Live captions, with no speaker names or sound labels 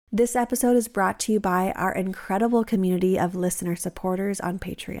This episode is brought to you by our incredible community of listener supporters on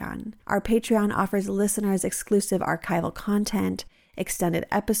Patreon. Our Patreon offers listeners exclusive archival content, extended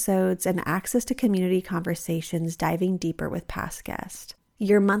episodes, and access to community conversations diving deeper with past guests.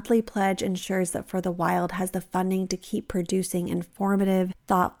 Your monthly pledge ensures that For the Wild has the funding to keep producing informative,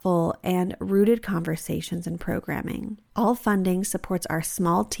 thoughtful, and rooted conversations and programming. All funding supports our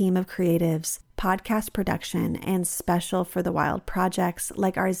small team of creatives, podcast production, and special For the Wild projects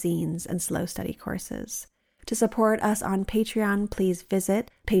like our zines and slow study courses. To support us on Patreon, please visit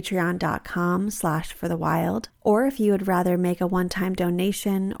patreon.com/forthewild. Or if you would rather make a one-time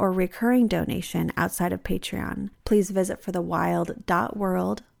donation or recurring donation outside of Patreon, please visit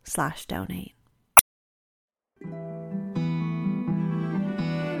forthewild.world/donate.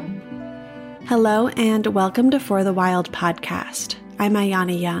 Hello and welcome to For the Wild podcast. I'm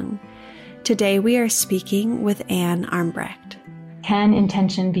Ayana Young. Today we are speaking with ARMBRECHT. Can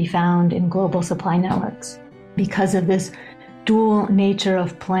intention be found in global supply networks? Because of this dual nature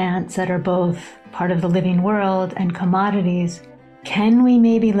of plants that are both part of the living world and commodities, can we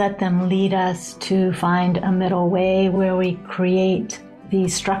maybe let them lead us to find a middle way where we create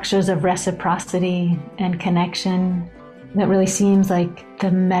these structures of reciprocity and connection that really seems like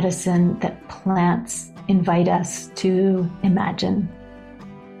the medicine that plants invite us to imagine?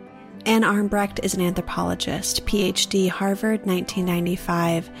 ARMBRECHT is an anthropologist, PhD, Harvard,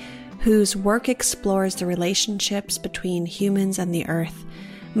 1995, whose work explores the relationships between humans and the earth,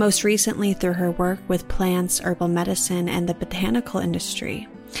 most recently through her work with plants, herbal medicine, and the botanical industry.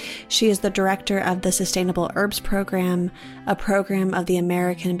 She is the director of the Sustainable Herbs Program, a program of the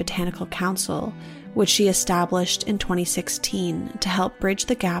American Botanical Council, which she established in 2016 to help bridge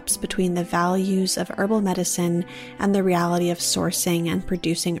the gaps between the values of herbal medicine and the reality of sourcing and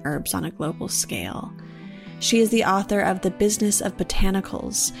producing herbs on a global scale. She is the author of The Business of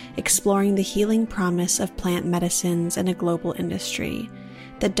Botanicals, exploring the healing promise of plant medicines in a global industry,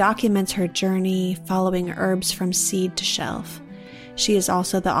 that documents her journey following herbs from seed to shelf. She is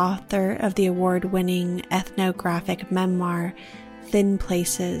also the author of the award-winning ethnographic memoir, Thin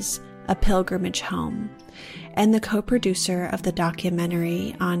Places, A Pilgrimage Home, and the co-producer of the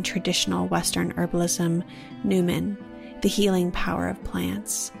documentary on traditional Western herbalism, Newman, The Healing Power of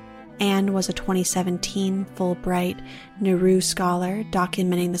Plants. Anne was a 2017 Fulbright Nehru Scholar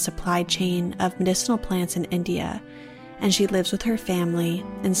documenting the supply chain of medicinal plants in India, and she lives with her family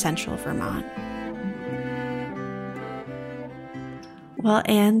in central Vermont. Well,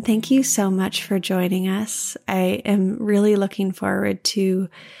 Anne, thank you so much for joining us. I am really looking forward to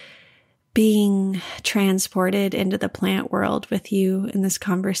being transported into the plant world with you in this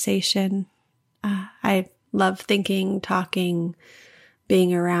conversation. I love thinking, talking,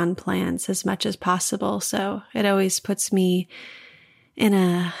 being around plants as much as possible. So it always puts me in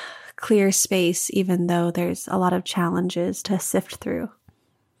a clear space, even though there's a lot of challenges to sift through.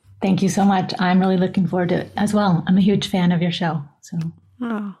 Thank you so much. I'm really looking forward to it as well. I'm a huge fan of your show.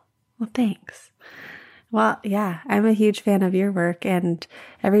 Oh, well, thanks. Well, yeah, I'm a huge fan of your work, and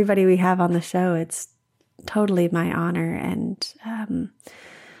everybody we have on the show, it's totally my honor and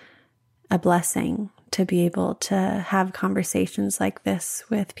a blessing to be able to have conversations like this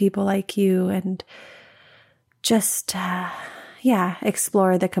with people like you and just,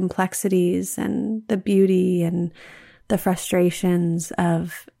 explore the complexities and the beauty and the frustrations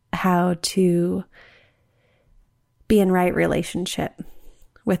of how to be in right relationship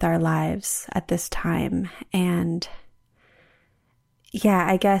with our lives at this time. And yeah,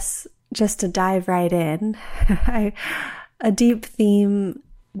 I guess just to dive right in, a deep theme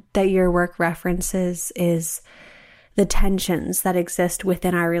that your work references is the tensions that exist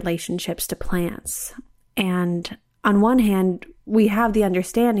within our relationships to plants. And on one hand, we have the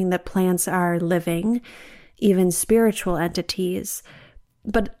understanding that plants are living, even spiritual entities.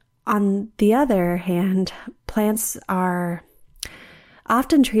 But on the other hand, plants are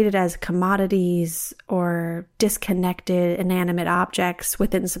often treated as commodities or disconnected, inanimate objects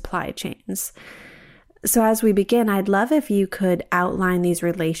within supply chains. So as we begin, I'd love if you could outline these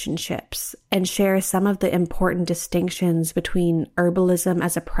relationships and share some of the important distinctions between herbalism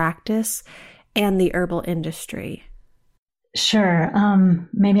as a practice and the herbal industry. Sure.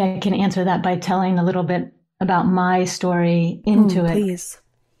 Maybe I can answer that by telling a little bit about my story into it. Please.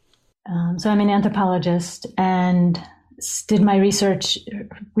 So I'm an anthropologist and did my research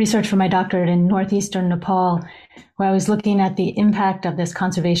for my doctorate in northeastern Nepal, where I was looking at the impact of this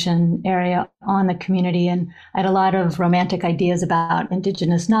conservation area on the community. And I had a lot of romantic ideas about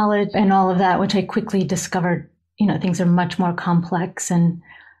indigenous knowledge and all of that, which I quickly discovered, things are much more complex. And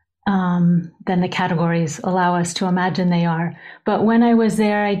than the categories allow us to imagine they are. But when I was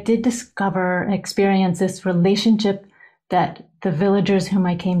there, I did discover, experience this relationship that the villagers whom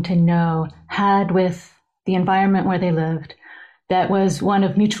I came to know had with the environment where they lived, that was one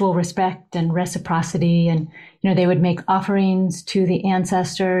of mutual respect and reciprocity. And, they would make offerings to the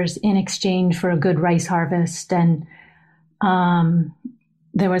ancestors in exchange for a good rice harvest. And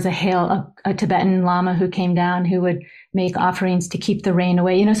there was a Tibetan Lama who came down who would make offerings to keep the rain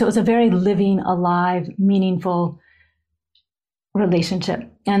away. So it was a very living, alive, meaningful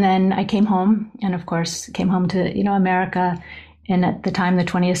relationship. And then I came home, and of course came home to, America in at the time, the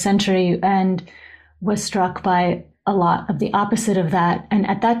 20th century, and was struck by a lot of the opposite of that. And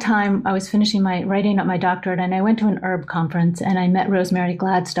at that time, I was finishing writing up my doctorate, and I went to an herb conference, and I met Rosemary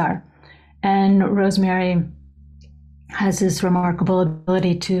Gladstar. And Rosemary has this remarkable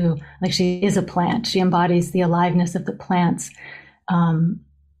ability to, she is a plant. She embodies the aliveness of the plants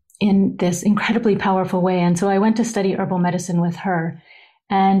in this incredibly powerful way. And so I went to study herbal medicine with her.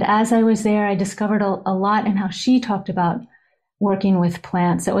 And as I was there, I discovered a lot in how she talked about working with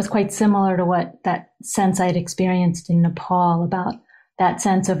plants that was quite similar to what that sense I'd experienced in Nepal, about that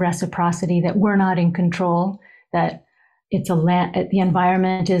sense of reciprocity, that we're not in control, that it's the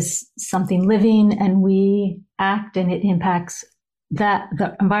environment is something living, and we act, and it impacts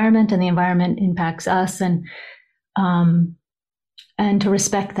the environment, and the environment impacts us, and to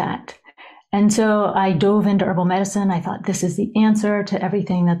respect that. And so I dove into herbal medicine. I thought, this is the answer to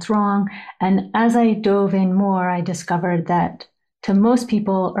everything that's wrong. And as I dove in more, I discovered that to most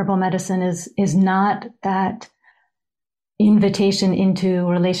people, herbal medicine is not that invitation into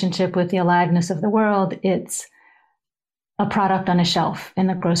relationship with the aliveness of the world. It's a product on a shelf in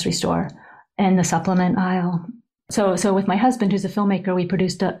the grocery store and the supplement aisle. So with my husband, who's a filmmaker, we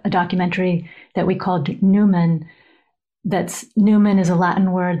produced a documentary that we called Numen. Numen is a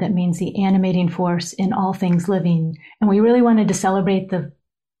Latin word that means the animating force in all things living. And we really wanted to celebrate the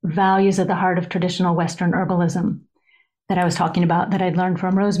values at the heart of traditional Western herbalism that I was talking about, that I'd learned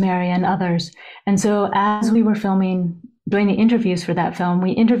from Rosemary and others. And so as we were doing the interviews for that film,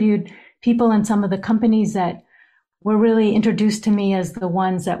 we interviewed people in some of the companies that were really introduced to me as the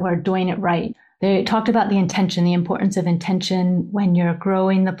ones that were doing it right. They talked about the intention, the importance of intention when you're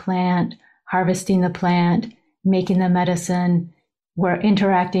growing the plant, harvesting the plant, making the medicine, we're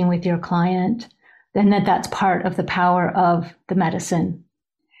interacting with your client, and that's part of the power of the medicine.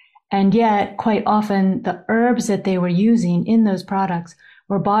 And yet, quite often, the herbs that they were using in those products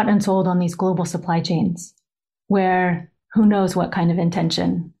were bought and sold on these global supply chains, where who knows what kind of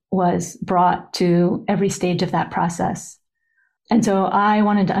intention was brought to every stage of that process. And so I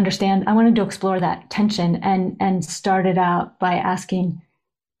wanted to explore that tension, and started out by asking,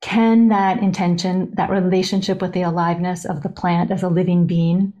 can that intention, that relationship with the aliveness of the plant as a living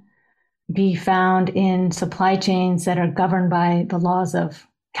being, be found in supply chains that are governed by the laws of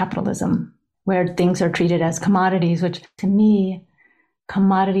capitalism, where things are treated as commodities, which to me,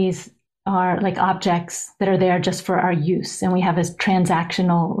 commodities are like objects that are there just for our use. And we have a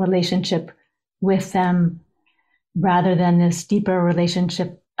transactional relationship with them rather than this deeper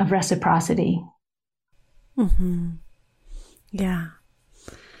relationship of reciprocity. Mm-hmm. Yeah.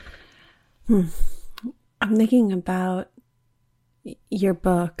 I'm thinking about your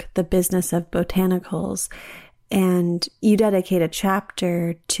book, The Business of Botanicals, and you dedicate a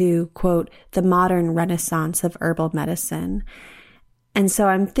chapter to, quote, the modern renaissance of herbal medicine. And so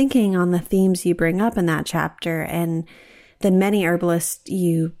I'm thinking on the themes you bring up in that chapter and the many herbalists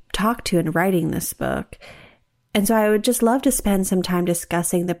you talk to in writing this book. And so I would just love to spend some time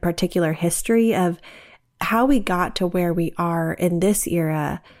discussing the particular history of how we got to where we are in this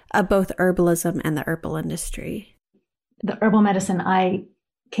era of both herbalism and the herbal industry. The herbal medicine I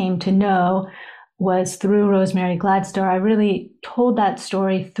came to know was through Rosemary Gladstar. I really told that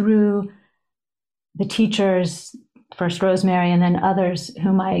story through the teachers, first Rosemary and then others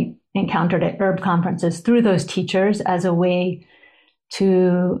whom I encountered at herb conferences, through those teachers as a way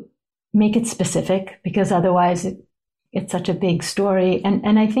to make it specific, because otherwise it's such a big story.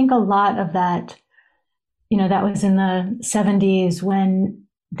 And I think a lot of that, that was in the 70s when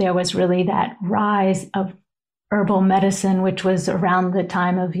there was really that rise of herbal medicine, which was around the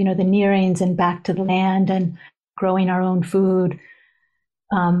time of, the nearings and back to the land and growing our own food,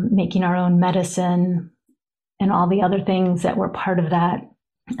 making our own medicine, and all the other things that were part of that.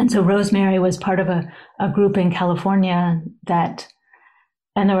 And so Rosemary was part of a group in California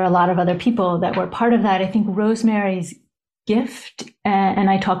and there were a lot of other people that were part of that. I think Rosemary's gift, and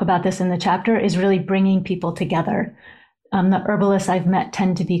I talk about this in the chapter, is really bringing people together. The herbalists I've met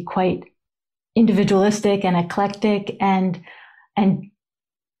tend to be quite individualistic and eclectic, and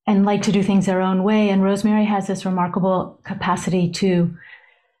and like to do things their own way. And rosemary has this remarkable capacity to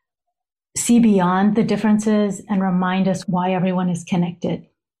see beyond the differences and remind us why everyone is connected.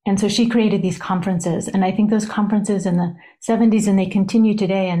 And so she created these conferences. And I think those conferences in the 70s, and they continue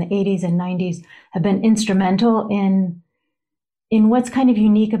today in the 80s and 90s, have been instrumental in what's kind of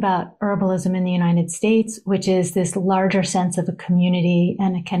unique about herbalism in the United States, which is this larger sense of a community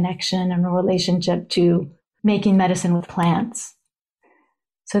and a connection and a relationship to making medicine with plants.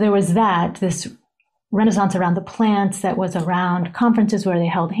 So there was this renaissance around the plants that was around conferences where they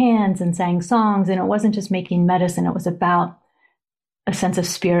held hands and sang songs. And it wasn't just making medicine, it was about a sense of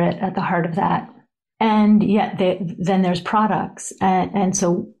spirit at the heart of that. And yet then there's products. And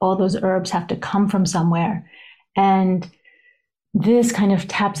so all those herbs have to come from somewhere. And this kind of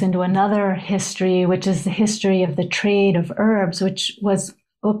taps into another history, which is the history of the trade of herbs, which was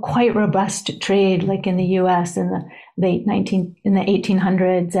a quite robust trade, like in the US in the in the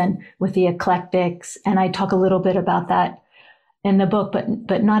 1800s and with the eclectics. And I talk a little bit about that in the book,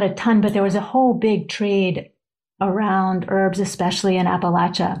 but not a ton. But there was a whole big trade around herbs, especially in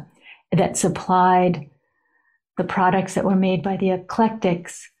Appalachia, that supplied the products that were made by the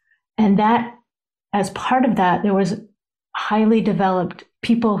eclectics. And that, as part of that, there was highly developed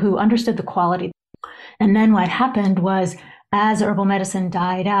people who understood the quality. And then what happened was, as herbal medicine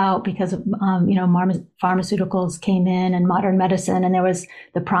died out because of, pharmaceuticals came in and modern medicine, and there was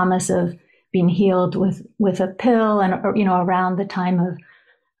the promise of being healed with a pill, and around the time of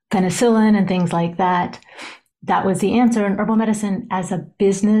penicillin and things like that, that was the answer. And herbal medicine as a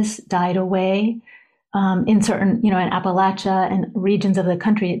business died away. In certain, in Appalachia and regions of the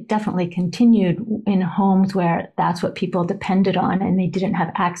country, it definitely continued in homes where that's what people depended on, and they didn't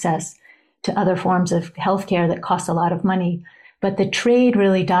have access to other forms of healthcare that cost a lot of money. But the trade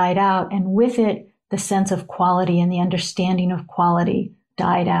really died out, and with it, the sense of quality and the understanding of quality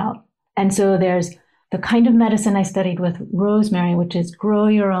died out. And so there's the kind of medicine I studied with rosemary, which is grow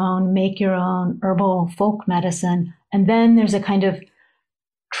your own, make your own herbal folk medicine. And then there's a kind of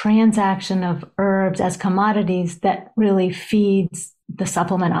transaction of herbs as commodities that really feeds the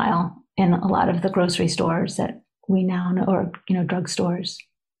supplement aisle in a lot of the grocery stores that we now know, or, drugstores.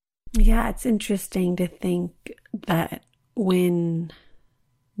 Yeah, it's interesting to think that when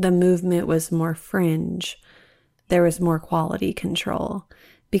the movement was more fringe, there was more quality control.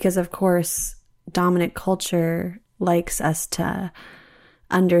 Because, of course, dominant culture likes us to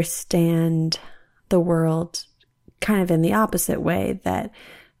understand the world kind of in the opposite way, that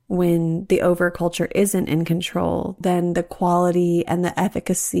when the overculture isn't in control, then the quality and the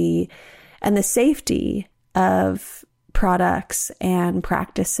efficacy and the safety of products and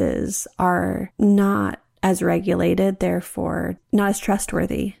practices are not as regulated, therefore not as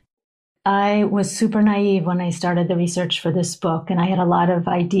trustworthy. I was super naive when I started the research for this book, and I had a lot of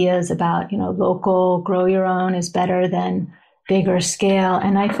ideas about, local, grow your own is better than bigger scale.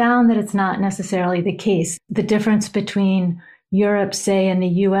 And I found that it's not necessarily the case. The difference between Europe, say, and the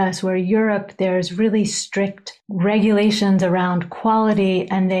US, where Europe, there's really strict regulations around quality,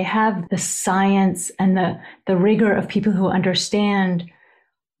 and they have the science and the rigor of people who understand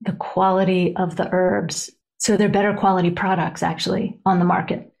the quality of the herbs. So they're better quality products actually on the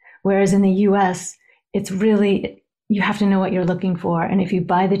market. Whereas in the US, it's really, you have to know what you're looking for. And if you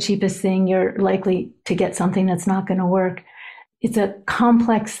buy the cheapest thing, you're likely to get something that's not going to work. It's a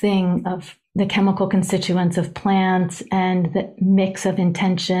complex thing of the chemical constituents of plants and the mix of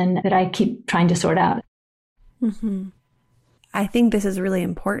intention that I keep trying to sort out. Mm-hmm. I think this is really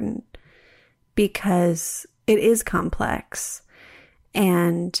important because it is complex,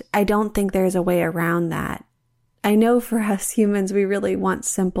 and I don't think there's a way around that. I know for us humans, we really want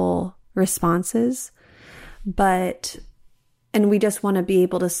simple responses, and we just want to be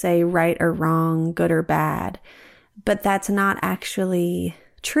able to say right or wrong, good or bad, but that's not actually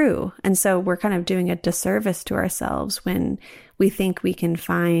true. And so we're kind of doing a disservice to ourselves when we think we can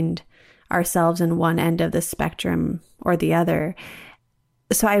find ourselves in one end of the spectrum or the other.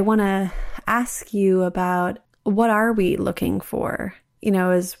 So I want to ask you about, what are we looking for?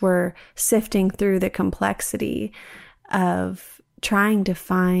 As we're sifting through the complexity of trying to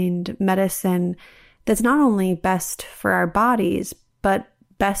find medicine that's not only best for our bodies, but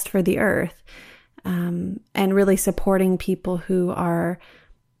best for the earth, and really supporting people who are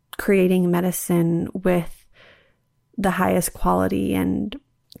creating medicine with the highest quality and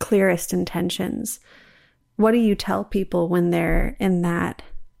clearest intentions. What do you tell people when they're in that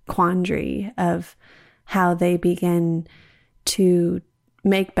quandary of how they begin to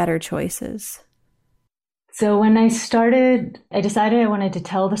make better choices? So when I decided I wanted to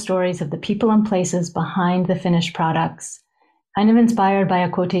tell the stories of the people and places behind the finished products kind of inspired by a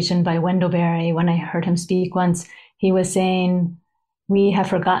quotation by Wendell Berry. When I heard him speak once, he was saying, "We have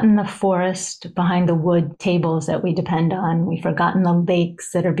forgotten the forest behind the wood tables that we depend on. We've forgotten the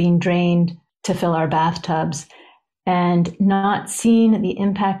lakes that are being drained to fill our bathtubs. And not seeing the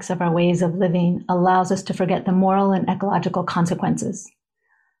impacts of our ways of living allows us to forget the moral and ecological consequences."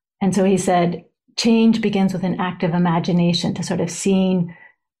 And so he said, change begins with an active imagination, to sort of seeing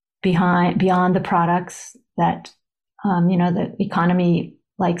beyond the products that, the economy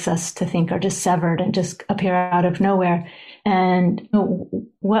likes us to think are just severed and just appear out of nowhere. And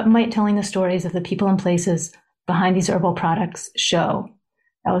what might telling the stories of the people and places behind these herbal products show?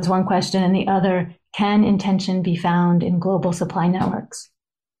 That was one question. And the other, can intention be found in global supply networks?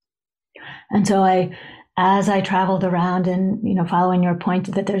 And so as I traveled around and, following your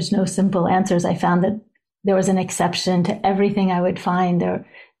point that there's no simple answers, I found that there was an exception to everything I would find there,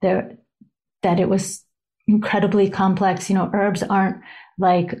 that it was incredibly complex. Herbs aren't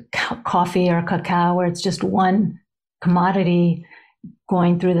like coffee or cacao, where it's just one commodity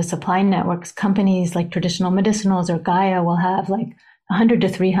going through the supply networks. Companies like Traditional Medicinals or Gaia will have like 100 to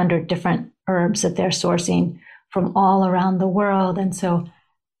 300 different herbs that they're sourcing from all around the world. And so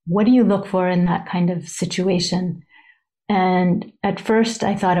what do you look for in that kind of situation? And at first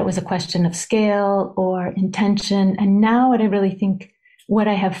I thought it was a question of scale or intention. And now what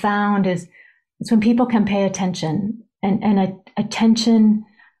I have found is when people can pay attention, and attention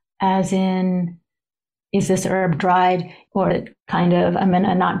as in, is this herb dried? Or kind of, I'm going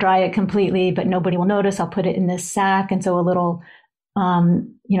to not dry it completely, but nobody will notice. I'll put it in this sack. And so a little,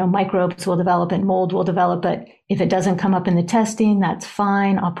 microbes will develop and mold will develop. But if it doesn't come up in the testing, that's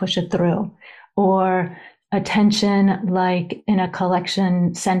fine. I'll push it through. Or attention, like in a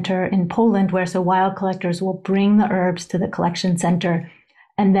collection center in Poland, where so wild collectors will bring the herbs to the collection center.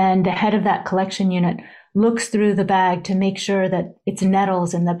 And then the head of that collection unit looks through the bag to make sure that it's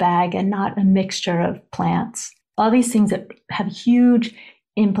nettles in the bag and not a mixture of plants. All these things that have huge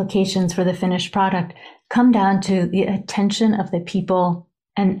implications for the finished product come down to the attention of the people.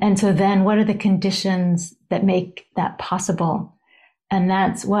 And so then what are the conditions that make that possible? And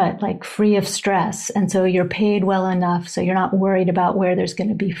that's like free of stress. And so you're paid well enough, so you're not worried about where there's going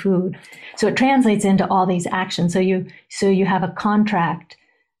to be food. So it translates into all these actions. So you have a contract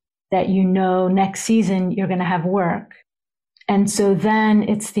that next season you're going to have work. And so then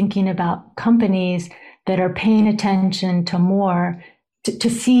it's thinking about companies that are paying attention to more, to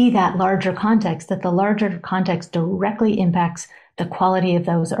see that larger context, that the larger context directly impacts the quality of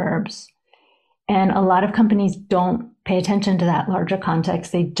those herbs. And a lot of companies don't pay attention to that larger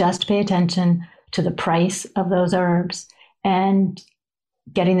context. They just pay attention to the price of those herbs and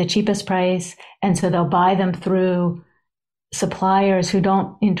getting the cheapest price. And so they'll buy them through suppliers who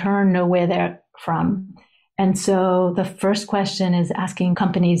don't in turn know where they're from. And so the first question is asking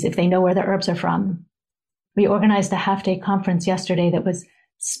companies if they know where the herbs are from. We organized a half-day conference yesterday that was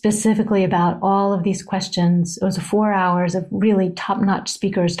specifically about all of these questions. It was 4 hours of really top-notch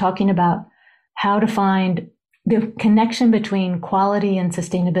speakers talking about how to find the connection between quality and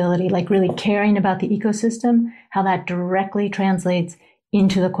sustainability, like really caring about the ecosystem, how that directly translates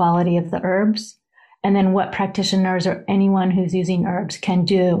into the quality of the herbs. And then what practitioners or anyone who's using herbs can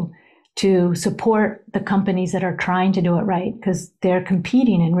do to support the companies that are trying to do it right, because they're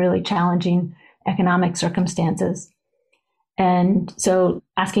competing in really challenging economic circumstances. And so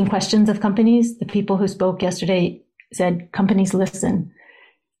asking questions of companies, the people who spoke yesterday said companies listen.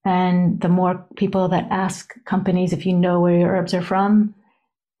 And the more people that ask companies, if you know where your herbs are from,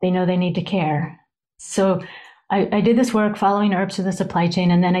 they know they need to care. So I did this work following herbs to the supply chain,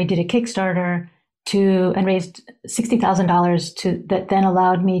 and then I did a Kickstarter and raised $60,000 that then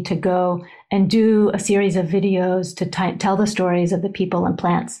allowed me to go and do a series of videos to tell the stories of the people and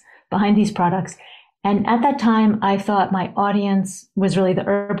plants behind these products. And at that time, I thought my audience was really the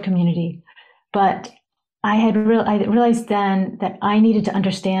herb community. But I realized then that I needed to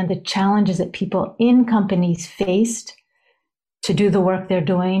understand the challenges that people in companies faced to do the work they're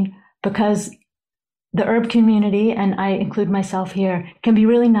doing, because the herb community, and I include myself here, can be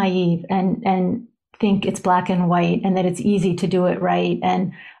really naive and think it's black and white and that it's easy to do it right.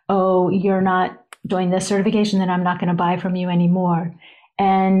 And, oh, you're not doing this certification, then I'm not going to buy from you anymore.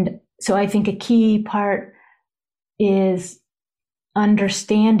 And so I think a key part is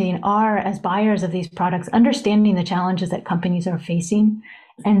understanding, as buyers of these products, understanding the challenges that companies are facing.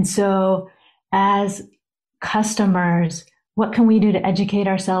 And so as customers, what can we do to educate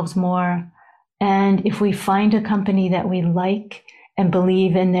ourselves more? And if we find a company that we like and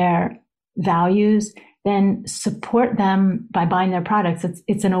believe in their values, then support them by buying their products.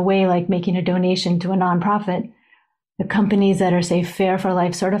 It's in a way like making a donation to a nonprofit. the companies that are, say, Fair for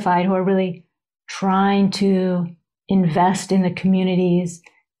Life certified, who are really trying to invest in the communities,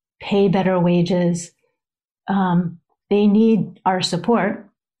 pay better wages, they need our support.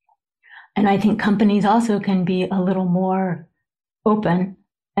 And I think companies also can be a little more open.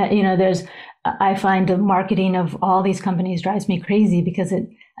 I find the marketing of all these companies drives me crazy because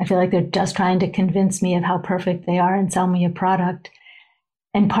I feel like they're just trying to convince me of how perfect they are and sell me a product.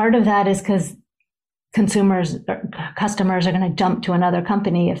 And part of that is because customers are going to jump to another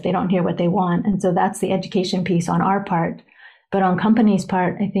company if they don't hear what they want. And so that's the education piece on our part. But on companies'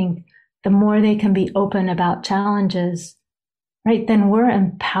 part, I think the more they can be open about challenges, right, then we're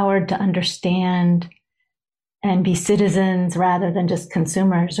empowered to understand and be citizens rather than just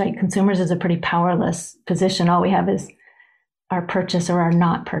consumers, right? Consumers is a pretty powerless position. All we have is our purchase or our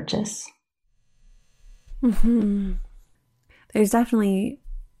not purchase. Mm-hmm. There's definitely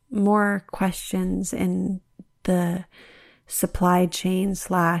more questions in the supply chain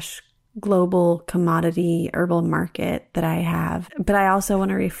 / global commodity herbal market that I have. But I also want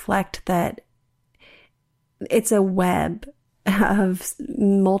to reflect that it's a web of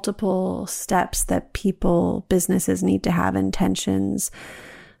multiple steps that businesses need to have intentions.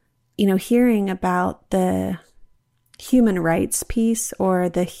 Hearing about the human rights piece or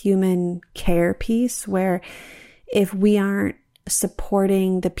the human care piece, where if we aren't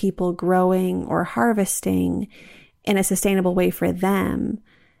supporting the people growing or harvesting in a sustainable way for them,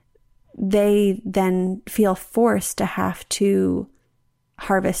 they then feel forced to have to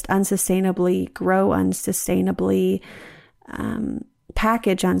harvest unsustainably, grow unsustainably,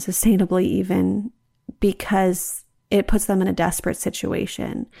 package unsustainably even, because it puts them in a desperate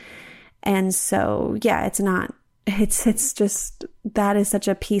situation. And so, yeah, it's just, that is such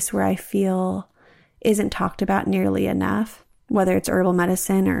a piece where I feel isn't talked about nearly enough, whether it's herbal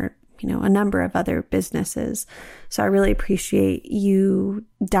medicine or, a number of other businesses. So I really appreciate you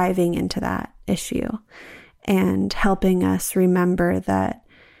diving into that issue and helping us remember that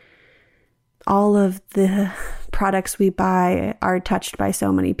all of the products we buy are touched by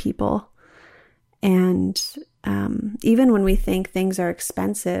so many people. And even when we think things are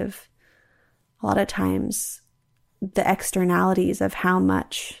expensive, a lot of times the externalities of how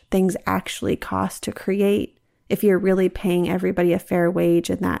much things actually cost to create, if you're really paying everybody a fair wage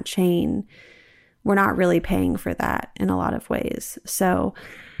in that chain, we're not really paying for that in a lot of ways. So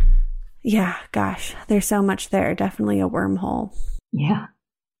yeah, gosh, there's so much there. Definitely a wormhole. Yeah.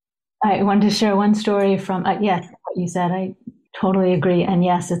 I wanted to share one story from, yes, what you said. I totally agree. And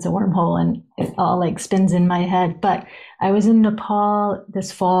yes, it's a wormhole and it all spins in my head. But I was in Nepal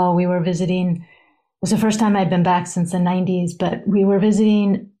this fall. We were visiting, it was the first time I'd been back since the 90s, but we were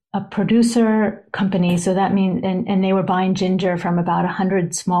visiting a producer company. So that means, and they were buying ginger from about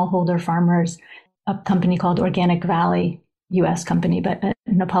 100 smallholder farmers, a company called Organic Valley, US company, but a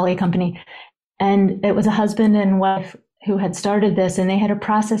Nepali company. And it was a husband and wife who had started this, and they had a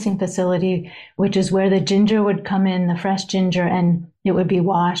processing facility, which is where the ginger would come in, the fresh ginger, and it would be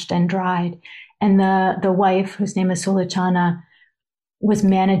washed and dried. And the wife, whose name is Sulochana, was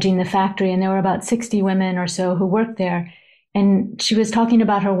managing the factory, and there were about 60 women or so who worked there. And she was talking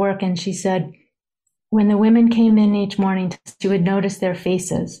about her work, and she said, when the women came in each morning, she would notice their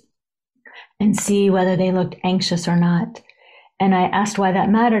faces and see whether they looked anxious or not. And I asked why that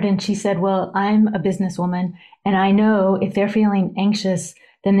mattered. And she said, well, I'm a businesswoman, and I know if they're feeling anxious,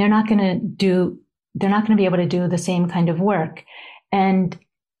 then they're not going to be able to do the same kind of work. And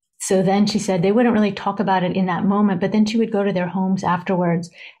so then she said they wouldn't really talk about it in that moment, but then she would go to their homes afterwards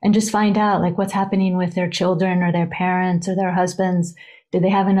and just find out what's happening with their children or their parents or their husbands. Did they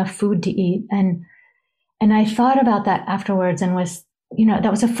have enough food to eat? And I thought about that afterwards and was, that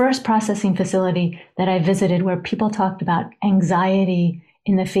was the first processing facility that I visited where people talked about anxiety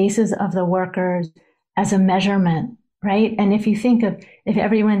in the faces of the workers as a measurement, right? And if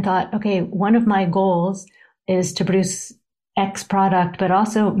everyone thought, okay, one of my goals is to produce X product, but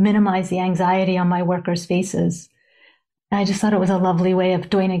also minimize the anxiety on my workers' faces. I just thought it was a lovely way of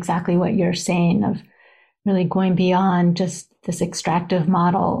doing exactly what you're saying, of really going beyond just this extractive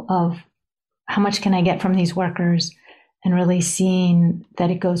model of how much can I get from these workers, and really seeing that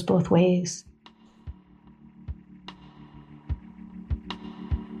it goes both ways.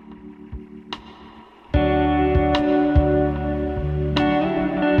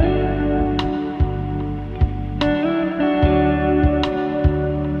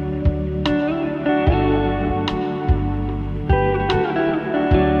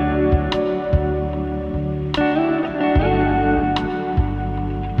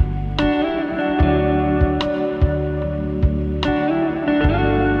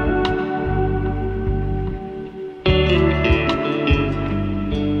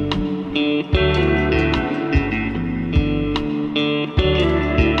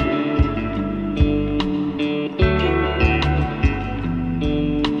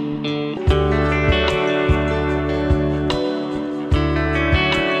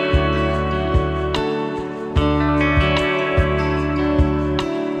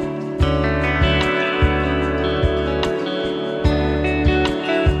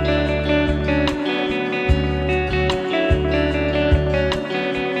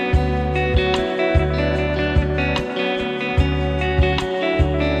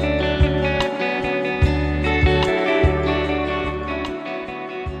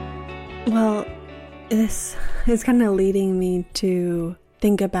 is kind of leading me to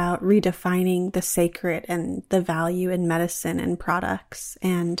think about redefining the sacred and the value in medicine and products.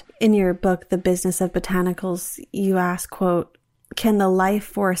 And in your book, The Business of Botanicals, you ask, quote, "Can the life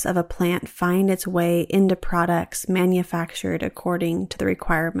force of a plant find its way into products manufactured according to the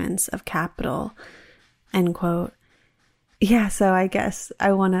requirements of capital?" End quote. Yeah, so I guess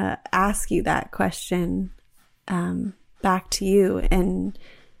I want to ask you that question back to you, and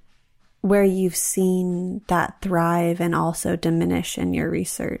where you've seen that thrive and also diminish in your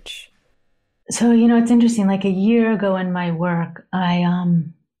research. So, it's interesting. Like a year ago in my work, I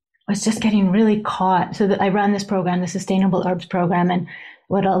was just getting really caught. So I run this program, the Sustainable Herbs program, and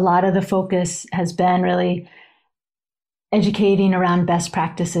what a lot of the focus has been really educating around best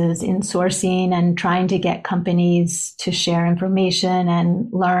practices in sourcing and trying to get companies to share information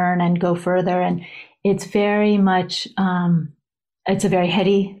and learn and go further. And it's very much, it's a very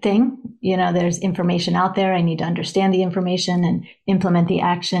heady thing. There's information out there. I need to understand the information and implement the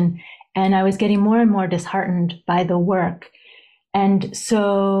action. And I was getting more and more disheartened by the work. And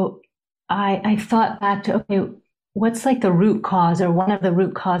so I thought back to, okay, what's like the root cause or one of the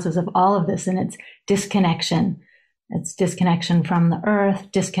root causes of all of this? And it's disconnection. It's disconnection from the earth,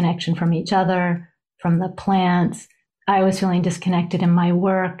 disconnection from each other, from the plants. I was feeling disconnected in my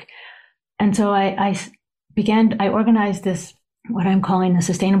work. And so I organized this, what I'm calling the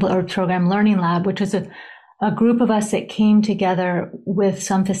Sustainable Herbs Program Learning Lab, which was a group of us that came together with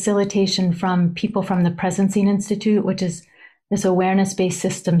some facilitation from people from the Presencing Institute, which is this awareness-based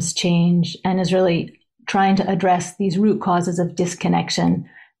systems change, and is really trying to address these root causes of disconnection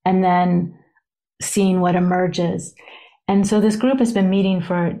and then seeing what emerges. And so this group has been meeting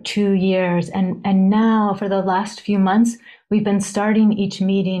for 2 years. And now for the last few months, we've been starting each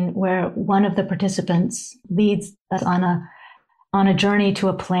meeting where one of the participants leads us on a journey to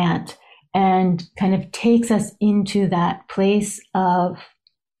a plant and kind of takes us into that place of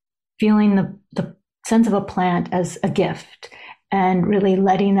feeling the sense of a plant as a gift and really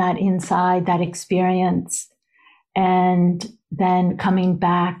letting that inside that experience, and then coming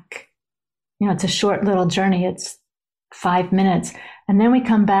back. It's a short little journey. It's 5 minutes. And then we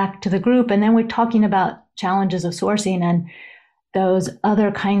come back to the group, and then we're talking about challenges of sourcing and those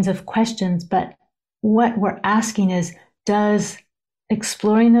other kinds of questions. But what we're asking is, does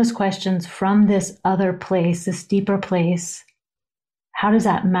exploring those questions from this other place, this deeper place, how does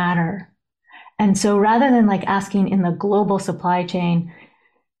that matter? And so rather than like asking in the global supply chain,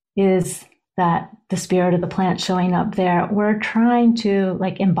 is that the spirit of the plant showing up there, we're trying to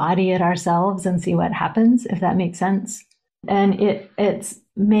like embody it ourselves and see what happens, if that makes sense. And it's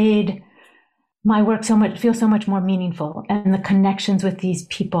made my work feel so much more meaningful, and the connections with these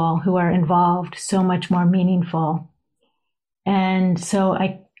people who are involved so much more meaningful. And so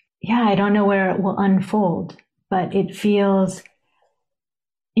I don't know where it will unfold, but it feels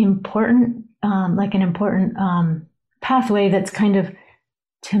important, like an important pathway that's kind of,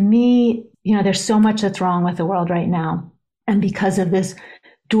 to me, there's so much that's wrong with the world right now. And because of this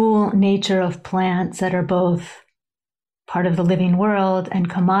dual nature of plants that are both part of the living world and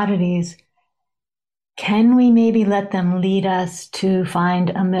commodities, can we maybe let them lead us to find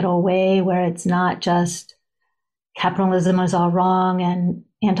a middle way where it's not just capitalism is all wrong and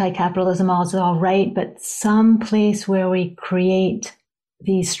anti-capitalism is all right, but some place where we create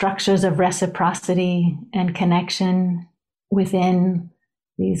these structures of reciprocity and connection within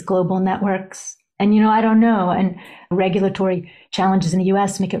these global networks. And, I don't know. And regulatory challenges in the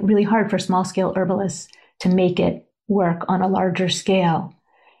US make it really hard for small scale herbalists to make it work on a larger scale.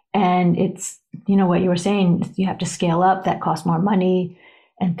 And it's, what you were saying, you have to scale up, that costs more money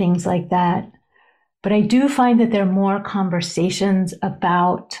and things like that. But I do find that there are more conversations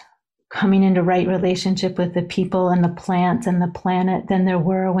about coming into right relationship with the people and the plants and the planet than there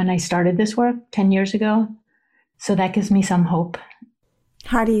were when I started this work 10 years ago. So that gives me some hope.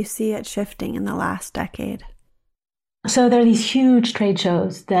 How do you see it shifting in the last decade? So there are these huge trade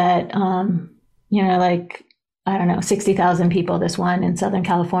shows that, 60,000 people, this one in Southern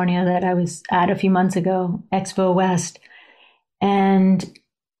California that I was at a few months ago, Expo West. And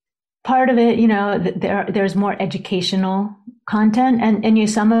part of it, there's more educational content, and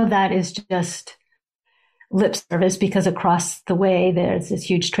some of that is just lip service, because across the way there's this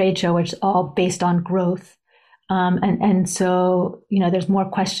huge trade show which is all based on growth. And so, there's more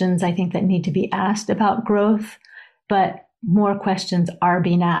questions I think that need to be asked about growth, but more questions are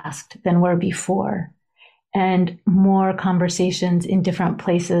being asked than were before. And more conversations in different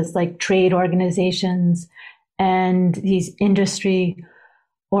places like trade organizations and these industry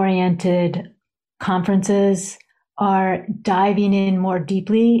oriented conferences are diving in more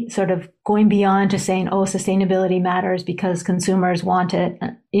deeply, sort of going beyond just saying, oh, sustainability matters because consumers want it.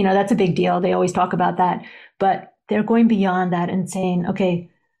 That's a big deal. They always talk about that. But they're going beyond that and saying, okay,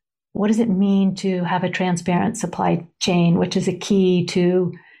 what does it mean to have a transparent supply chain, which is a key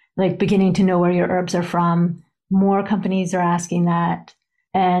to like beginning to know where your herbs are from. More companies are asking that.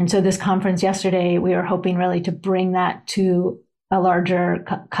 And so this conference yesterday, we were hoping really to bring that to a larger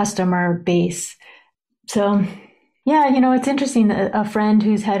customer base. So yeah, it's interesting. A friend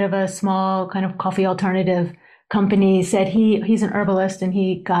who's head of a small kind of coffee alternative company said he's an herbalist and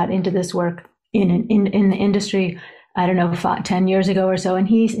he got into this work in the industry, I don't know, 10 years ago or so. And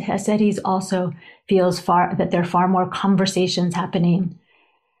he has said he's also feels that there are far more conversations happening.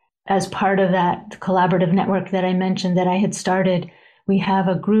 As part of that collaborative network that I mentioned that I had started, we have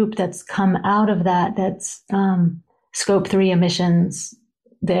a group that's come out of that's Scope 3 emissions.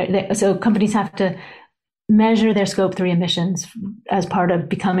 So companies have to measure their Scope 3 emissions as part of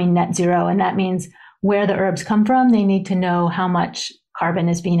becoming net zero. And that means where the herbs come from, they need to know how much carbon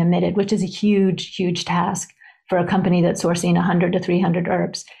is being emitted, which is a huge, huge task for a company that's sourcing 100 to 300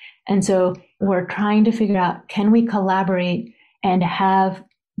 herbs. And so we're trying to figure out, can we collaborate and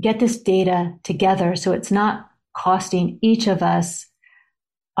get this data together so it's not costing each of us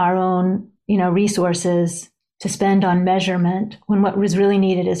our own, resources to spend on measurement when what was really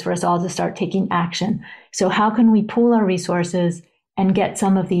needed is for us all to start taking action. So how can we pool our resources and get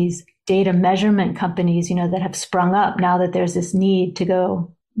some of these data measurement companies, that have sprung up now that there's this need to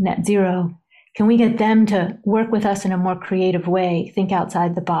go net zero? Can we get them to work with us in a more creative way, think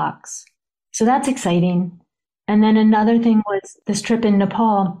outside the box? So that's exciting. And then another thing was this trip in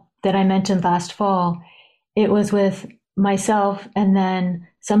Nepal that I mentioned last fall. It was with myself and then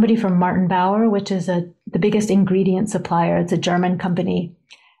somebody from Martin Bauer, which is the biggest ingredient supplier. It's a German company.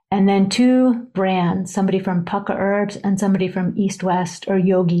 And then two brands, somebody from Pukka Herbs and somebody from East West or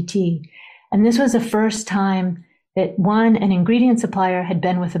Yogi Tea. And this was the first time that an ingredient supplier had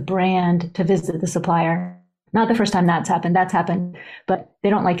been with a brand to visit the supplier. Not the first time that's happened, but they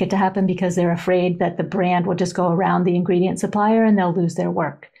don't like it to happen because they're afraid that the brand will just go around the ingredient supplier and they'll lose their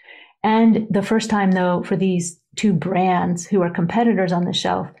work. And the first time, though, for these two brands who are competitors on the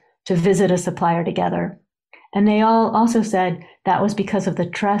shelf to visit a supplier together. And they all also said that was because of the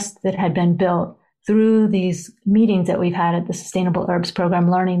trust that had been built through these meetings that we've had at the Sustainable Herbs Program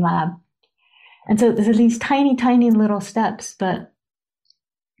Learning Lab. And so there's these tiny, tiny little steps, but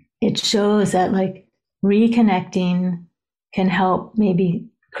it shows that like reconnecting can help maybe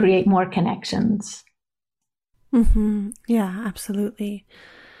create more connections. Mm-hmm. Yeah, absolutely.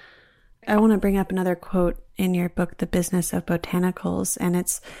 I want to bring up another quote in your book, The Business of Botanicals, and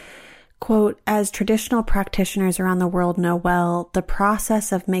it's, quote, "As traditional practitioners around the world know well, the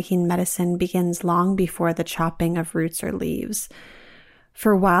process of making medicine begins long before the chopping of roots or leaves.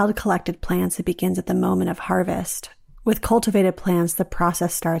 For wild collected plants, it begins at the moment of harvest. With cultivated plants, the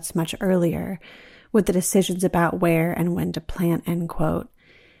process starts much earlier, with the decisions about where and when to plant," end quote.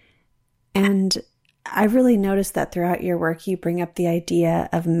 And I've really noticed that throughout your work, you bring up the idea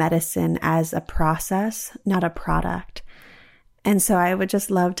of medicine as a process, not a product. And so I would just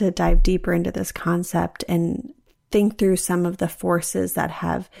love to dive deeper into this concept and think through some of the forces that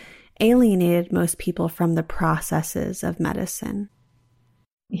have alienated most people from the processes of medicine.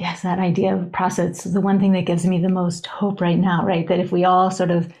 Yes, that idea of process is the one thing that gives me the most hope right now, right? That if we all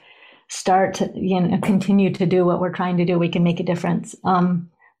sort of start to continue to do what we're trying to do, we can make a difference.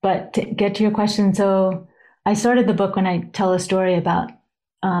 But to get to your question, so I started the book when I tell a story about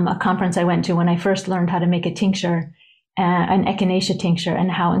a conference I went to when I first learned how to make a tincture, an echinacea tincture, and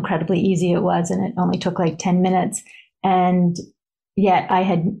how incredibly easy it was. And it only took like 10 minutes. And yet I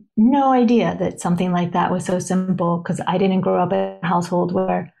had no idea that something like that was so simple because I didn't grow up in a household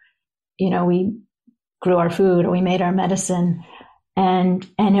where, we grew our food or we made our medicine. And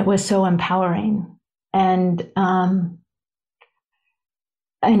it was so empowering.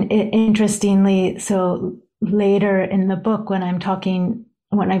 Interestingly, so later in the book, when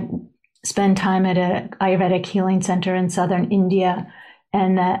I spend time at a Ayurvedic healing center in southern India,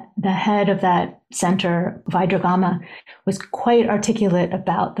 and the head of that center, Vaidragama, was quite articulate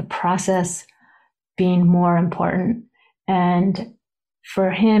about the process being more important. And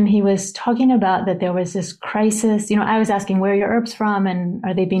for him, he was talking about that there was this crisis. I was asking, where are your herbs from? And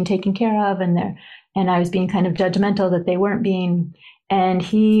are they being taken care of? And I was being kind of judgmental that they weren't being. And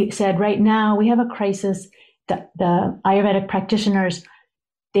he said, right now we have a crisis. The Ayurvedic practitioners,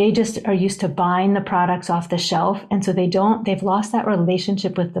 they just are used to buying the products off the shelf. And so they've lost that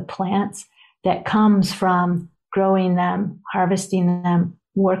relationship with the plants that comes from growing them, harvesting them,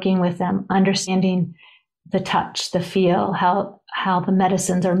 working with them, understanding the touch, the feel, how the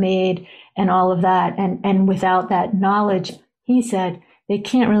medicines are made, and all of that. And without that knowledge, he said, they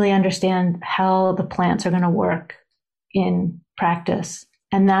can't really understand how the plants are going to work in practice.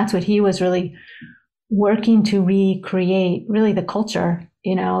 And that's what he was really working to recreate, really the culture,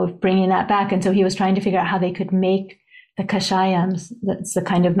 bringing that back. And so he was trying to figure out how they could make the kashayams, that's the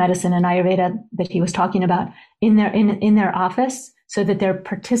kind of medicine in Ayurveda that he was talking about, in their office, so that they're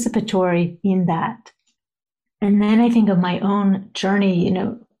participatory in that. And then I think of my own journey,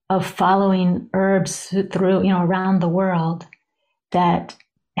 of following herbs through, around the world, that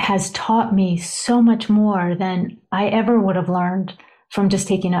has taught me so much more than I ever would have learned from just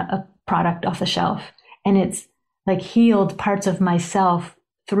taking a product off the shelf. And it's like healed parts of myself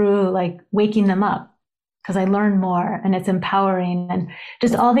through like waking them up, because I learn more, and it's empowering, and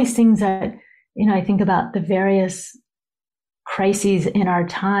just all these things that, I think about the various crises in our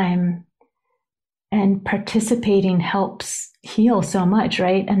time, and participating helps heal so much,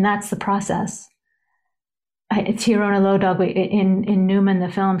 right? And that's the process. It's Hirona Lodog in Newman,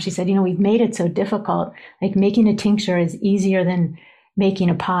 the film. She said, we've made it so difficult. Like making a tincture is easier than making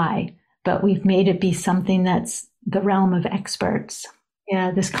a pie, but we've made it be something that's the realm of experts.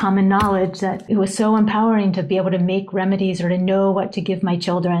 Yeah, this common knowledge that it was so empowering to be able to make remedies or to know what to give my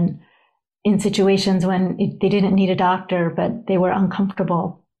children in situations when they didn't need a doctor, but they were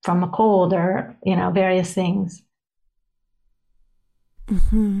uncomfortable from a cold or, various things.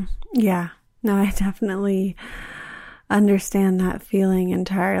 Mm-hmm. Yeah. No, I definitely understand that feeling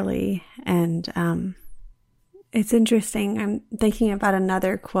entirely. And it's interesting. I'm thinking about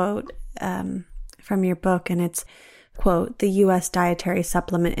another quote from your book, and it's, quote, "The U.S. dietary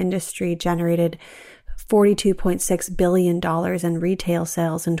supplement industry generated $42.6 billion in retail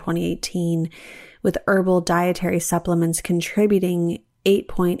sales in 2018, with herbal dietary supplements contributing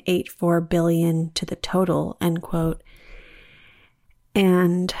 $8.84 billion to the total," end quote.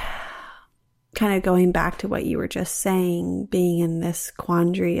 And kind of going back to what you were just saying, being in this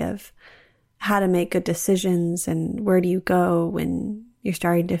quandary of how to make good decisions and where do you go when you're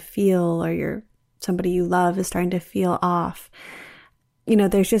starting to feel, or somebody you love is starting to feel off.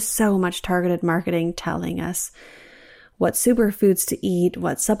 There's just so much targeted marketing telling us what superfoods to eat,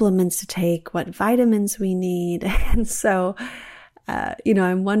 what supplements to take, what vitamins we need. And so,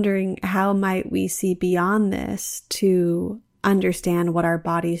 I'm wondering, how might we see beyond this to understand what our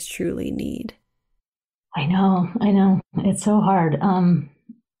bodies truly need? I know. It's so hard.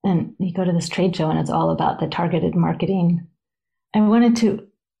 And you go to this trade show and it's all about the targeted marketing. I wanted to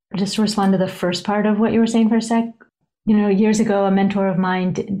just respond to the first part of what you were saying for a sec. Years ago, a mentor of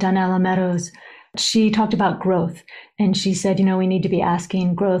mine, Donella Meadows, she talked about growth. And she said, we need to be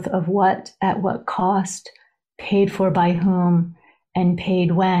asking growth of what, at what cost, paid for by whom, and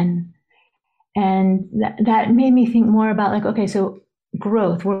paid when. And that made me think more about like, okay, so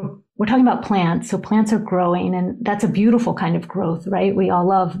growth, we're talking about plants. So plants are growing, and that's a beautiful kind of growth, right? We all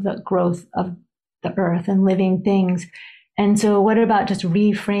love the growth of the earth and living things. And so what about just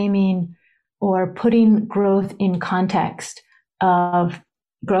reframing or putting growth in context of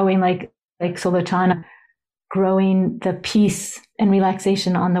growing like Solochana, growing the peace and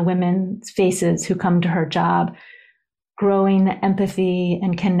relaxation on the women's faces who come to her job, growing the empathy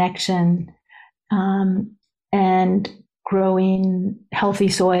and connection, and growing healthy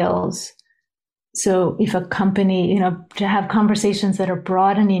soils. So if a company, to have conversations that are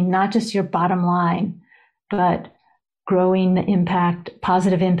broadening not just your bottom line, but growing the impact,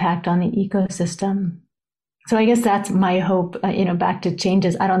 positive impact on the ecosystem. So I guess that's my hope, back to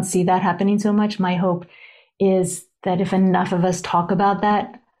changes. I don't see that happening so much. My hope is that if enough of us talk about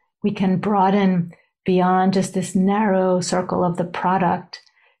that, we can broaden beyond just this narrow circle of the product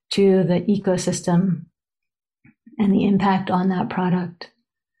to the ecosystem and the impact on that product.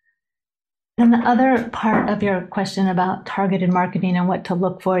 And the other part of your question about targeted marketing and what to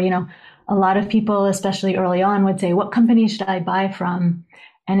look for, a lot of people, especially early on, would say, what company should I buy from?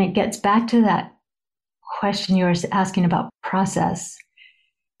 And it gets back to that question you were asking about process.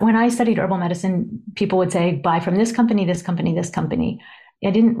 When I studied herbal medicine, people would say, buy from this company, this company, this company.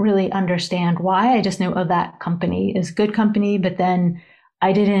 I didn't really understand why. I just knew, that company is a good company, but then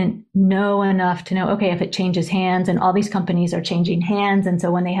I didn't know enough to know, okay, if it changes hands, and all these companies are changing hands. And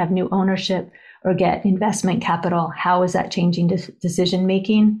so when they have new ownership or get investment capital, how is that changing decision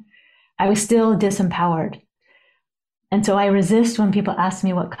making? I was still disempowered. And so I resist when people ask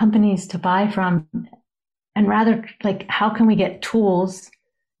me what companies to buy from, and rather like, how can we get tools?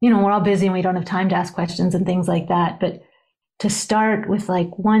 We're all busy and we don't have time to ask questions and things like that. But to start with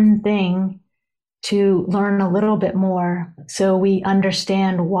like one thing to learn a little bit more so we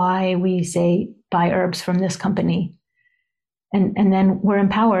understand why we say buy herbs from this company. And then we're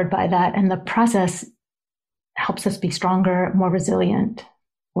empowered by that. And the process helps us be stronger, more resilient,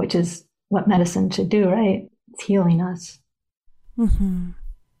 which is what medicine should do, right? It's healing us. Mm-hmm.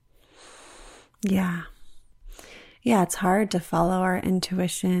 Yeah. Yeah, it's hard to follow our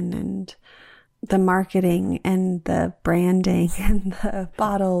intuition and the marketing and the branding and the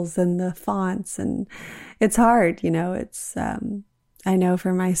bottles and the fonts. And it's hard, it's, I know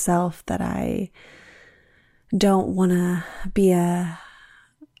for myself that I don't want to be a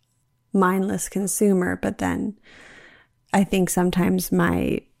mindless consumer, but then I think sometimes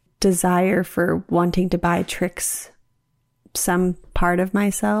my desire for wanting to buy tricks some part of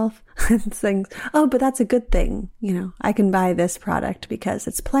myself and things. Oh, but that's a good thing. I can buy this product because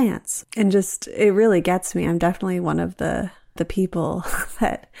it's plants, and just, it really gets me. I'm definitely one of the people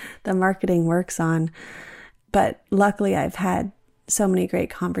that the marketing works on. But luckily I've had so many great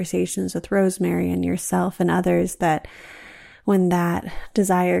conversations with Rosemary and yourself and others that when that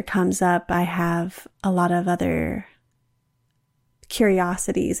desire comes up, I have a lot of other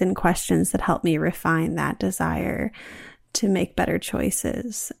curiosities and questions that help me refine that desire to make better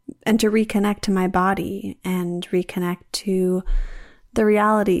choices and to reconnect to my body and reconnect to the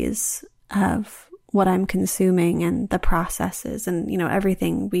realities of what I'm consuming and the processes and,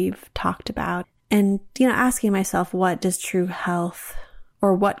 everything we've talked about. And, asking myself, what does true health,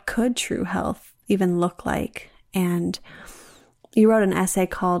 or what could true health even look like? And you wrote an essay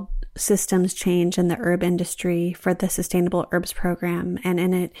called Systems Change in the Herb Industry for the Sustainable Herbs Program. And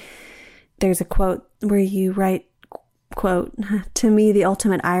in it, there's a quote where you write, quote, "To me, the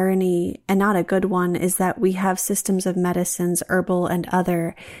ultimate irony, and not a good one, is that we have systems of medicines, herbal and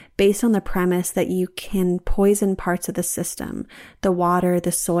other, based on the premise that you can poison parts of the system, the water,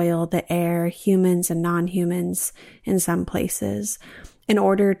 the soil, the air, humans and non-humans in some places, in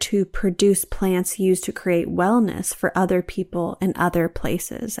order to produce plants used to create wellness for other people in other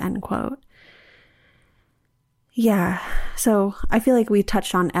places," end quote. Yeah, so I feel like we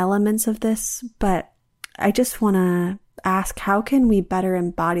touched on elements of this, but I just want to ask, how can we better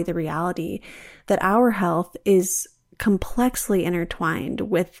embody the reality that our health is complexly intertwined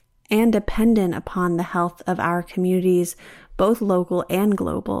with and dependent upon the health of our communities, both local and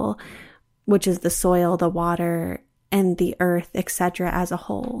global, which is the soil, the water, and the earth, etc., as a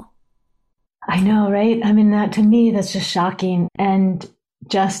whole? I know, right? I mean, that, to me, that's just shocking. And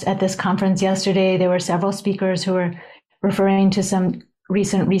just at this conference yesterday, there were several speakers who were referring to some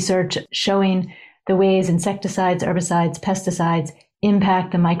recent research showing the ways insecticides, herbicides, pesticides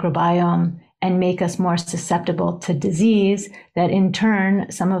impact the microbiome and make us more susceptible to disease, that in turn,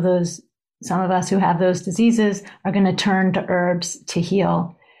 some of us who have those diseases are going to turn to herbs to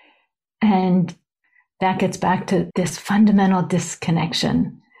heal. And that gets back to this fundamental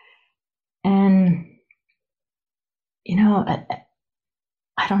disconnection. And,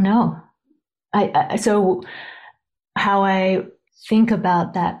 I don't know. So how I think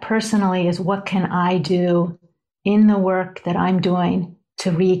about that personally is, what can I do in the work that I'm doing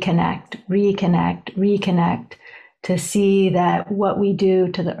to reconnect, to see that what we do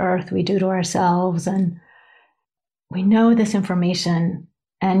to the earth, we do to ourselves. And we know this information,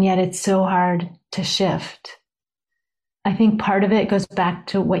 and yet it's so hard to shift. I think part of it goes back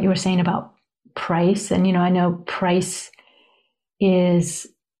to what you were saying about price. And, I know price is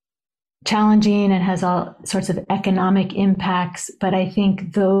challenging and has all sorts of economic impacts. But I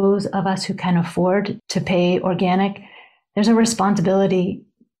think those of us who can afford to pay organic, there's a responsibility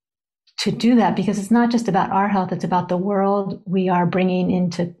to do that, because it's not just about our health. It's about the world we are bringing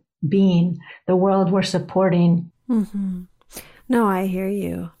into being, the world we're supporting. Mm-hmm. No, I hear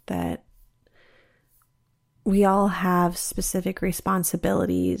you that we all have specific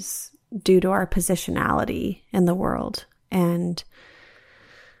responsibilities due to our positionality in the world. And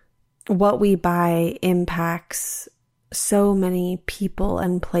what we buy impacts so many people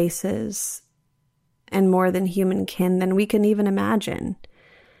and places, and more than human kin than we can even imagine.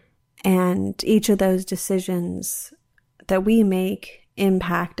 And each of those decisions that we make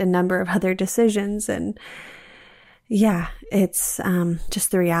impact a number of other decisions. And yeah, it's just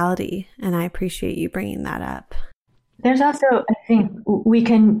the reality. And I appreciate you bringing that up. There's also, I think, we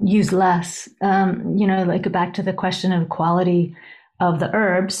can use less, like back to the question of quality of the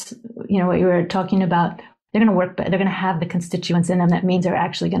herbs, what you were talking about, they're going to work, but they're going to have the constituents in them. That means they're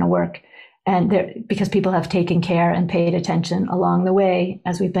actually going to work. And because people have taken care and paid attention along the way,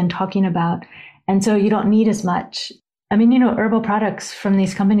 as we've been talking about. And so you don't need as much. I mean, herbal products from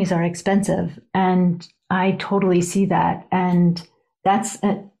these companies are expensive, and I totally see that. And that's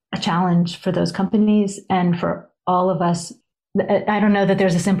a challenge for those companies and for all of us. I don't know that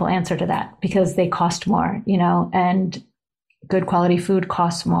there's a simple answer to that, because they cost more, and good quality food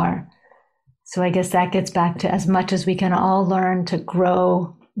costs more. So I guess that gets back to as much as we can all learn to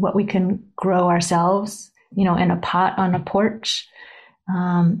grow what we can grow ourselves, in a pot on a porch,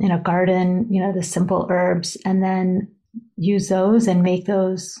 in a garden, the simple herbs, and then use those and make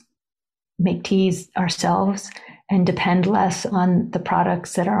teas ourselves and depend less on the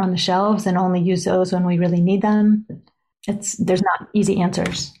products that are on the shelves and only use those when we really need them. There's not easy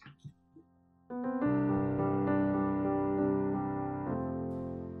answers.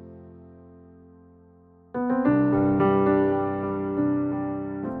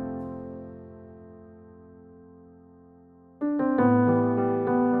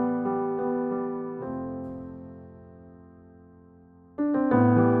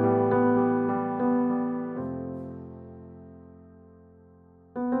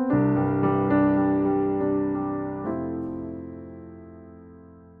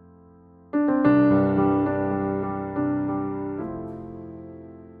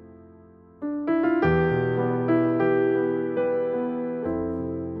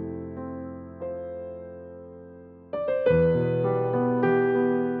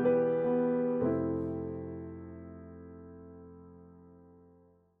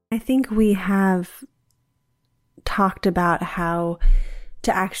 I think we have talked about how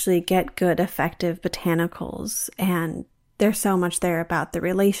to actually get good, effective botanicals, and there's so much there about the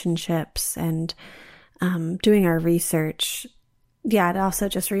relationships and doing our research. Yeah, it also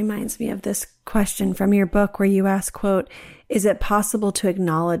just reminds me of this question from your book where you ask, quote, "Is it possible to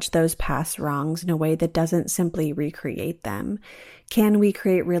acknowledge those past wrongs in a way that doesn't simply recreate them? Can we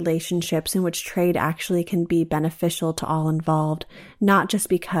create relationships in which trade actually can be beneficial to all involved, not just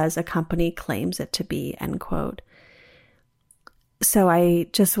because a company claims it to be," end quote. So I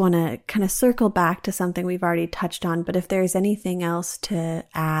just want to kind of circle back to something we've already touched on, but if there's anything else to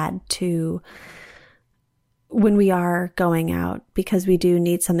add to when we are going out, because we do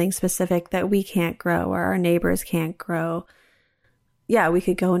need something specific that we can't grow or our neighbors can't grow. Yeah, we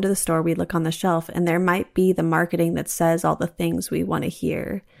could go into the store, we look on the shelf, and there might be the marketing that says all the things we want to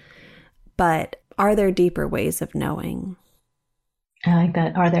hear. But are there deeper ways of knowing? I like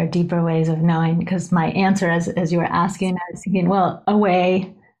that. Are there deeper ways of knowing? Because my answer, as you were asking, I was thinking, well, a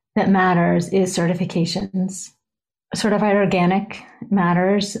way that matters is certifications. Certified organic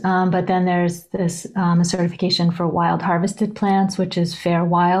matters, but then there's this certification for wild harvested plants, which is Fair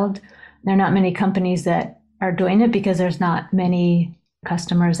Wild. There are not many companies that are doing it because there's not many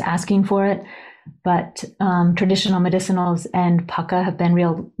customers asking for it. But traditional medicinals and PACA have been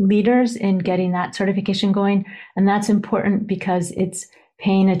real leaders in getting that certification going. And that's important because it's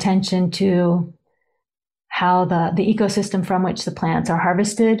paying attention to how the ecosystem from which the plants are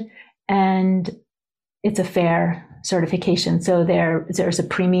harvested. And it's a fair certification. So there's a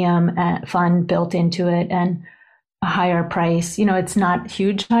premium fund built into it and a higher price. It's not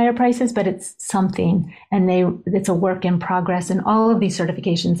huge higher prices, but it's something. And it's a work in progress. And all of these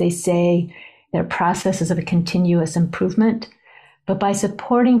certifications, they say they're processes of a continuous improvement. But by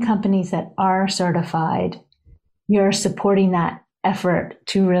supporting companies that are certified, you're supporting that effort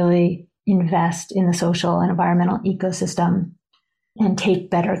to really invest in the social and environmental ecosystem and take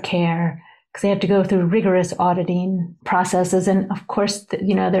better care, because they have to go through rigorous auditing processes. And of course,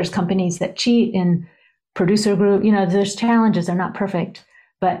 there's companies that cheat in producer group. There's challenges. They're not perfect.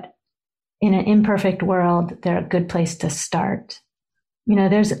 But in an imperfect world, they're a good place to start.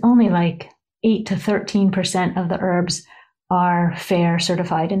 There's only like 8 to 13% of the herbs are FAIR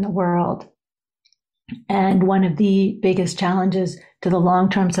certified in the world. And one of the biggest challenges to the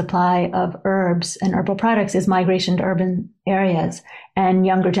long-term supply of herbs and herbal products is migration to urban areas and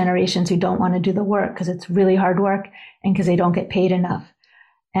younger generations who don't want to do the work because it's really hard work and because they don't get paid enough.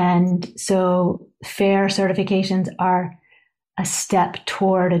 And so FAIR certifications are a step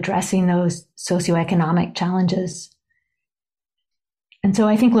toward addressing those socioeconomic challenges. And so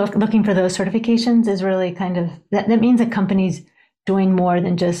I think looking for those certifications is really kind of, that means a company's doing more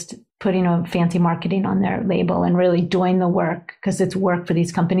than just putting a fancy marketing on their label and really doing the work, because it's work for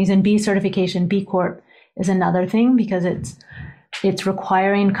these companies. And B certification, B Corp, is another thing because it's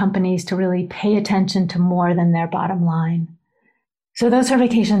requiring companies to really pay attention to more than their bottom line. So those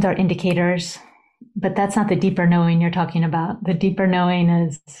certifications are indicators, but that's not the deeper knowing you're talking about. The deeper knowing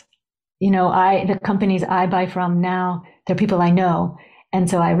is, the companies I buy from now, they're people I know. And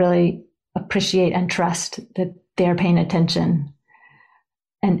so I really appreciate and trust that they're paying attention.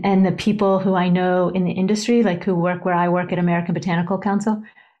 And the people who I know in the industry, like who work where I work at American Botanical Council,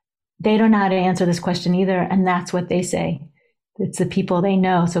 they don't know how to answer this question either. And that's what they say. It's the people they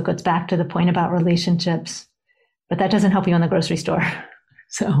know. So it goes back to the point about relationships. But that doesn't help you in the grocery store.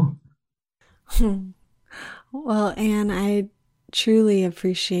 So. Well, Anne, I truly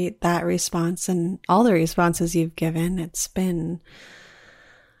appreciate that response and all the responses you've given. It's been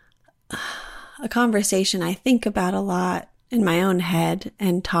a conversation I think about a lot in my own head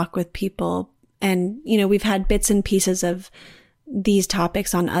and talk with people. And, we've had bits and pieces of these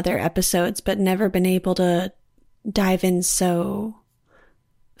topics on other episodes, but never been able to dive in so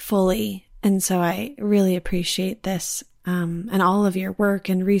fully. And so I really appreciate this, and all of your work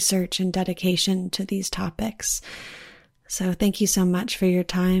and research and dedication to these topics. So thank you so much for your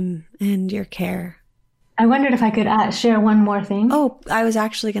time and your care. I wondered if I could share one more thing. Oh, I was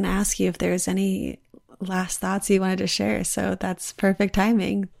actually going to ask you if there's any last thoughts you wanted to share. So that's perfect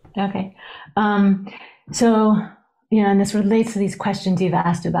timing. Okay. So, and this relates to these questions you've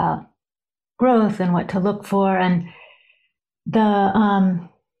asked about growth and what to look for. And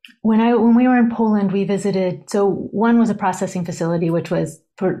when we were in Poland, we visited, so one was a processing facility, which was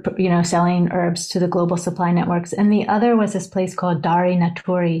for selling herbs to the global supply networks. And the other was this place called Dari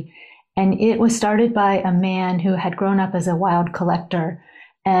Naturi. And it was started by a man who had grown up as a wild collector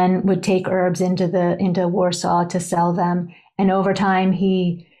and would take herbs into Warsaw to sell them. And over time,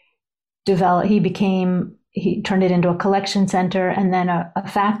 he turned it into a collection center and then a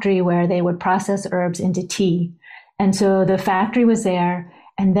factory where they would process herbs into tea. And so the factory was there.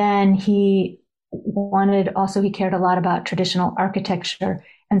 And then he cared a lot about traditional architecture.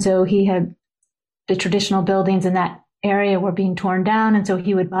 And so he had the traditional buildings in that area were being torn down. And so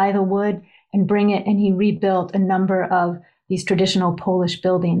he would buy the wood and bring it, and he rebuilt a number of these traditional Polish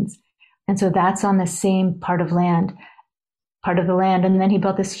buildings. And so that's on the same part of the land. And then he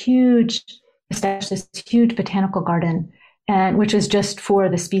built established this huge botanical garden, and which is just for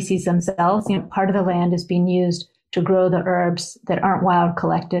the species themselves. Part of the land is being used to grow the herbs that aren't wild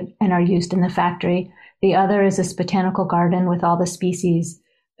collected and are used in the factory. The other is this botanical garden with all the species,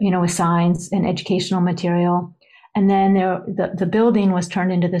 with signs and educational material. And then the building was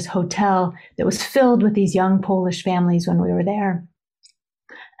turned into this hotel that was filled with these young Polish families when we were there.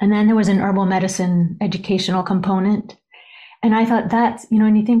 And then there was an herbal medicine educational component. And I thought that's,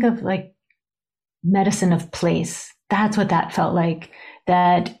 when you think of like medicine of place, that's what that felt like,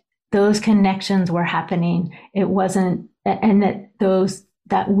 that those connections were happening. It wasn't, and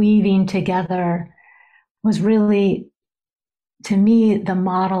that weaving together was really, to me, the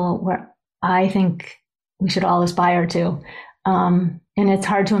model where I think we should all aspire to. And it's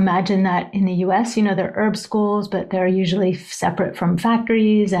hard to imagine that in the US, there are herb schools, but they're usually separate from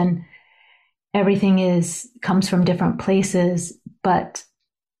factories and everything comes from different places. But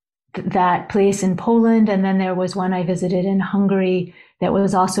that place in Poland, and then there was one I visited in Hungary that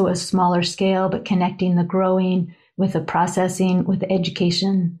was also a smaller scale, but connecting the growing with the processing, with the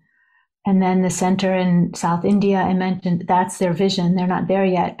education. And then the center in South India, I mentioned, that's their vision. They're not there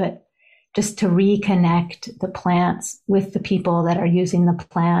yet, but just to reconnect the plants with the people that are using the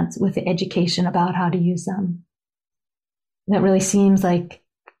plants, with the education about how to use them. That really seems like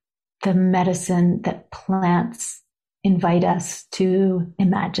the medicine that plants invite us to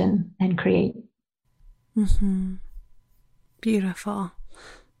imagine and create. Mm-hmm. Beautiful.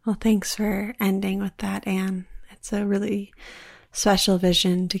 Well, thanks for ending with that, Anne. It's a really special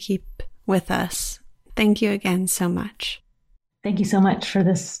vision to keep with us. Thank you again so much. Thank you so much for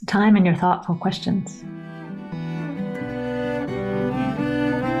this time and your thoughtful questions.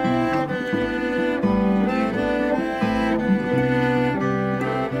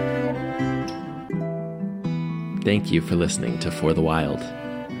 Thank you for listening to For the Wild.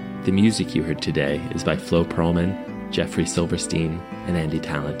 The music you heard today is by Flo Perlman, Jeffrey Silverstein, and Andy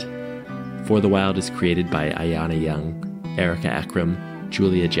Talent. For the Wild is created by Ayana Young, Erica Ekram,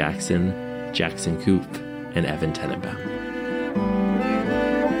 Julia Jackson, Jackson Coop, and Evan Tenenbaum.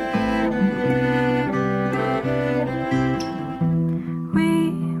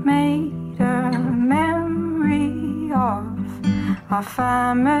 Our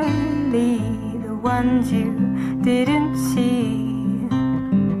family, the ones you didn't see.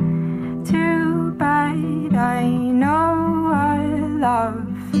 Too bad, I know our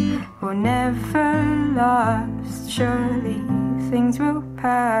love will never last. Surely things will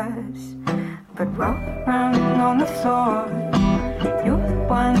pass, but roll around on the floor. You're the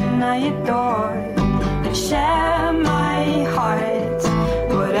one I adore. You share my heart.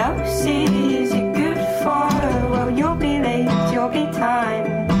 What else is it good for? Well, you'll be late, you'll be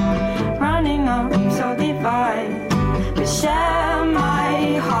time, running up so divine. But share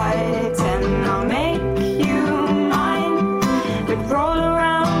my heart and I'll make you mine. But roll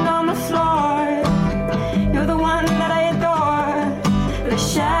around on the floor. You're the one that I adore. But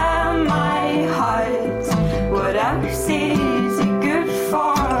share my heart. What else is it good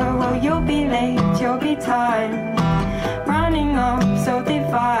for? Well, you'll be late, you'll be tired.